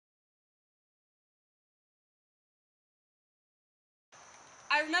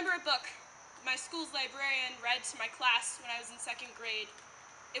I remember a book my school's librarian read to my class when I was in 2nd grade.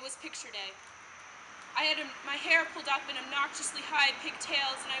 It was picture day. I had my hair pulled up in obnoxiously high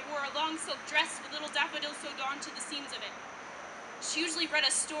pigtails, and I wore a long silk dress with little daffodils sewed onto the seams of it. She usually read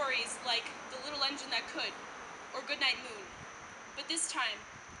us stories like The Little Engine That Could or Goodnight Moon, but this time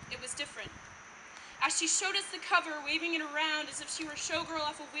it was different. As she showed us the cover, waving it around as if she were a showgirl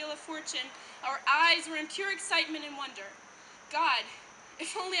off a Wheel of Fortune, our eyes were in pure excitement and wonder. God,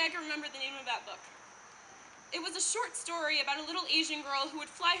 if only I could remember the name of that book. It was a short story about a little Asian girl who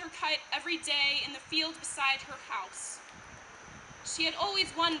would fly her kite every day in the field beside her house. She had always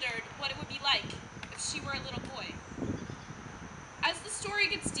wondered what it would be like if she were a little boy. As the story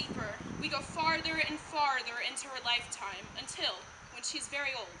gets deeper, we go farther and farther into her lifetime until, when she's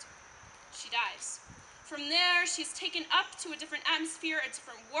very old, she dies. From there, she is taken up to a different atmosphere, a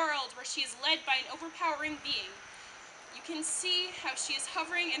different world, where she is led by an overpowering being. You can see how she is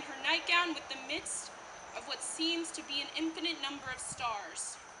hovering in her nightgown with the midst of what seems to be an infinite number of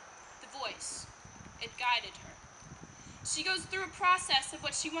stars. The voice, it guided her. She goes through a process of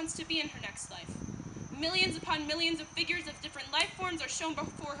what she wants to be in her next life. Millions upon millions of figures of different life forms are shown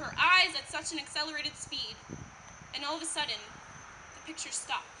before her eyes at such an accelerated speed. And all of a sudden, the pictures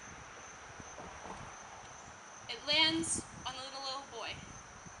stop. It lands on the little boy.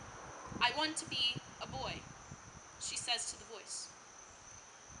 I want to be a boy, she says to the voice.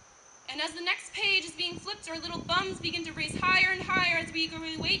 And as the next page is being flipped, our little bums begin to raise higher and higher as we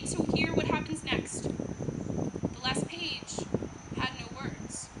eagerly wait to hear what happens next. The last page had no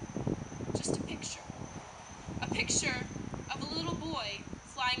words, just a picture. A picture of a little boy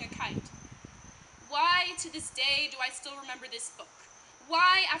flying a kite. Why, to this day, do I still remember this book?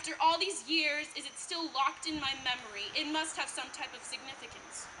 Why, after all these years, is it still locked in my memory? It must have some type of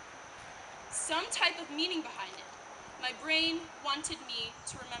significance, some type of meaning behind it. My brain wanted me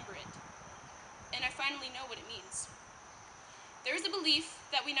to remember it, and I finally know what it means. There is a belief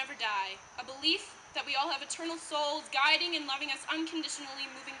that we never die, a belief that we all have eternal souls guiding and loving us unconditionally,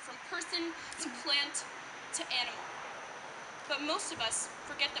 moving from person to plant to animal. But most of us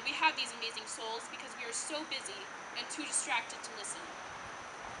forget that we have these amazing souls because we are so busy and too distracted to listen.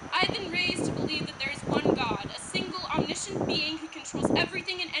 I've been raised to believe that there is one God, a single omniscient being who controls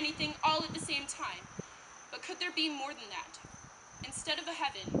everything and anything all at the same time. But could there be more than that? Instead of a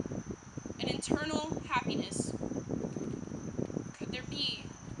heaven, an eternal happiness, could there be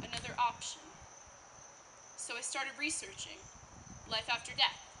another option? So I started researching. Life after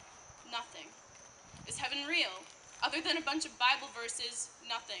death? Nothing. Is heaven real? Other than a bunch of Bible verses,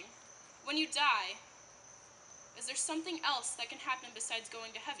 nothing. When you die, is there something else that can happen besides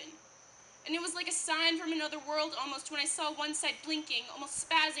going to heaven? And it was like a sign from another world almost when I saw one side blinking, almost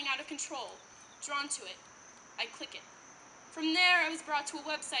spazzing out of control. Drawn to it, I click it. From there, I was brought to a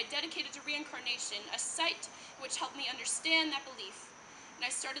website dedicated to reincarnation, a site which helped me understand that belief, and I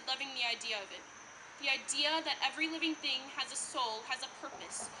started loving the idea of it. The idea that every living thing has a soul, has a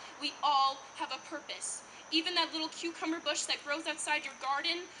purpose. We all have a purpose. Even that little cucumber bush that grows outside your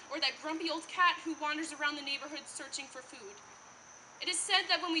garden, or that grumpy old cat who wanders around the neighborhood searching for food. It is said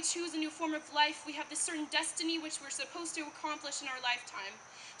that when we choose a new form of life, we have this certain destiny which we're supposed to accomplish in our lifetime.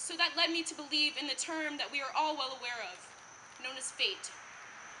 So that led me to believe in the term that we are all well aware of, known as fate.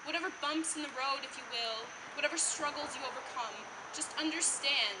 Whatever bumps in the road, if you will, whatever struggles you overcome, just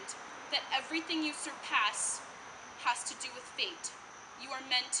understand that everything you surpass has to do with fate. You are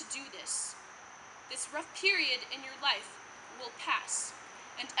meant to do this. This rough period in your life will pass,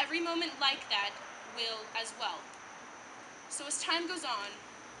 and every moment like that will as well. So as time goes on,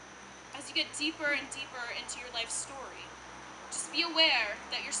 as you get deeper and deeper into your life story, just be aware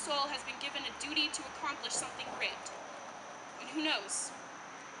that your soul has been given a duty to accomplish something great. And who knows,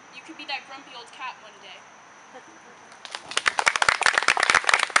 you could be that grumpy old cat one day.